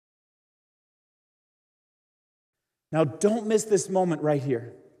Now, don't miss this moment right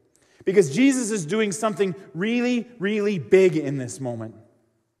here, because Jesus is doing something really, really big in this moment.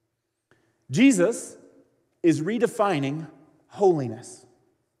 Jesus is redefining holiness.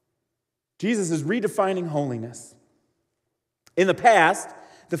 Jesus is redefining holiness. In the past,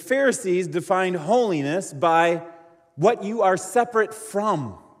 the Pharisees defined holiness by what you are separate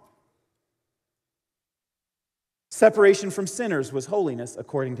from. Separation from sinners was holiness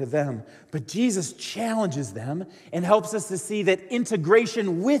according to them. But Jesus challenges them and helps us to see that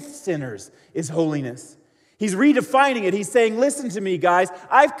integration with sinners is holiness. He's redefining it. He's saying, listen to me, guys.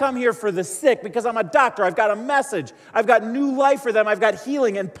 I've come here for the sick because I'm a doctor. I've got a message. I've got new life for them. I've got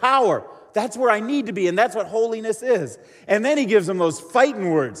healing and power. That's where I need to be, and that's what holiness is. And then he gives them those fighting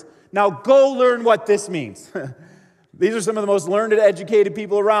words. Now go learn what this means. These are some of the most learned and educated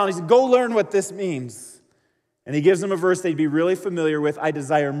people around. He said, go learn what this means. And he gives them a verse they'd be really familiar with. I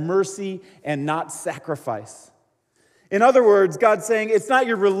desire mercy and not sacrifice. In other words, God's saying, it's not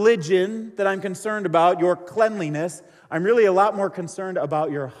your religion that I'm concerned about, your cleanliness. I'm really a lot more concerned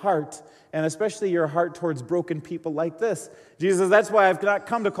about your heart, and especially your heart towards broken people like this. Jesus says, that's why I've not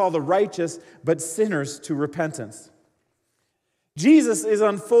come to call the righteous, but sinners to repentance. Jesus is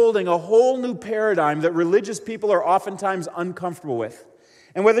unfolding a whole new paradigm that religious people are oftentimes uncomfortable with.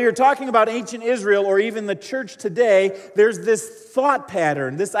 And whether you're talking about ancient Israel or even the church today, there's this thought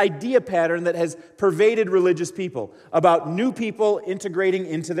pattern, this idea pattern that has pervaded religious people about new people integrating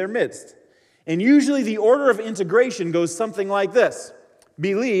into their midst. And usually the order of integration goes something like this: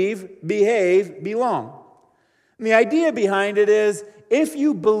 believe, behave, belong. And the idea behind it is, if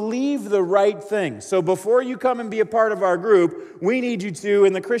you believe the right thing, so before you come and be a part of our group, we need you to,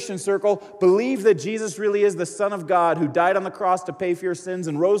 in the Christian circle, believe that Jesus really is the Son of God who died on the cross to pay for your sins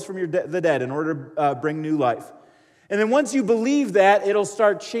and rose from the dead in order to bring new life. And then once you believe that, it'll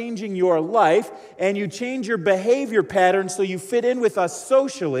start changing your life, and you change your behavior patterns so you fit in with us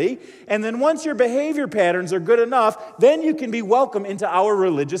socially. And then once your behavior patterns are good enough, then you can be welcome into our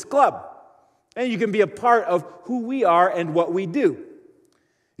religious club. And you can be a part of who we are and what we do.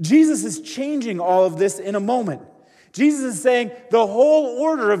 Jesus is changing all of this in a moment. Jesus is saying the whole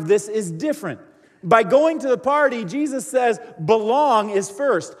order of this is different. By going to the party, Jesus says belong is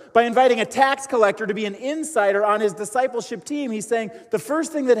first. By inviting a tax collector to be an insider on his discipleship team, he's saying the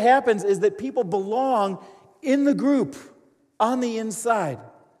first thing that happens is that people belong in the group, on the inside.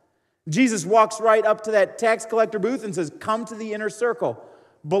 Jesus walks right up to that tax collector booth and says, come to the inner circle,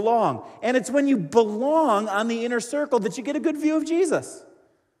 belong. And it's when you belong on the inner circle that you get a good view of Jesus.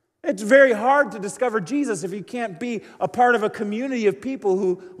 It's very hard to discover Jesus if you can't be a part of a community of people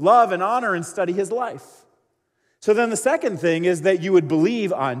who love and honor and study his life. So then the second thing is that you would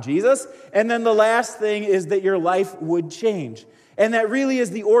believe on Jesus, and then the last thing is that your life would change. And that really is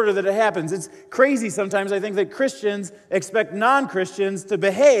the order that it happens. It's crazy sometimes, I think, that Christians expect non-Christians to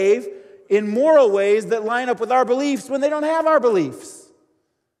behave in moral ways that line up with our beliefs when they don't have our beliefs.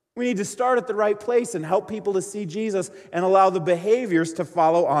 We need to start at the right place and help people to see Jesus and allow the behaviors to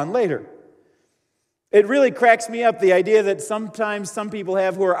follow on later. It really cracks me up, the idea that sometimes some people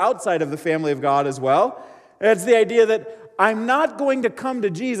have who are outside of the family of God as well. It's the idea that I'm not going to come to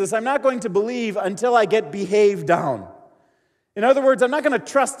Jesus, I'm not going to believe until I get behaved down. In other words, I'm not going to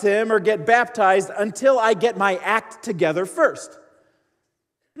trust him or get baptized until I get my act together first.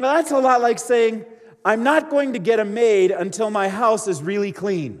 Now, that's a lot like saying, I'm not going to get a maid until my house is really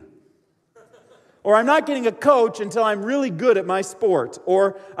clean. Or I'm not getting a coach until I'm really good at my sport.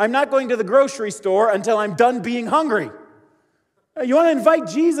 Or I'm not going to the grocery store until I'm done being hungry. You want to invite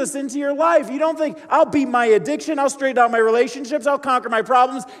Jesus into your life. You don't think, I'll beat my addiction, I'll straighten out my relationships, I'll conquer my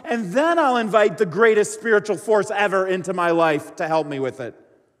problems, and then I'll invite the greatest spiritual force ever into my life to help me with it.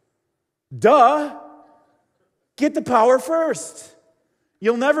 Duh. Get the power first.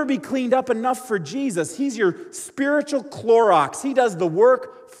 You'll never be cleaned up enough for Jesus. He's your spiritual Clorox. He does the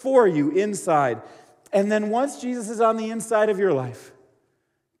work for you inside. And then once Jesus is on the inside of your life,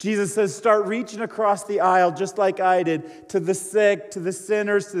 Jesus says, start reaching across the aisle just like I did, to the sick, to the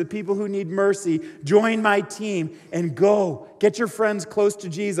sinners, to the people who need mercy. Join my team and go. Get your friends close to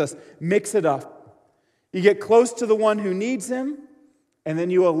Jesus. Mix it up. You get close to the one who needs him, and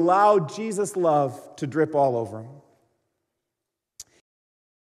then you allow Jesus' love to drip all over him.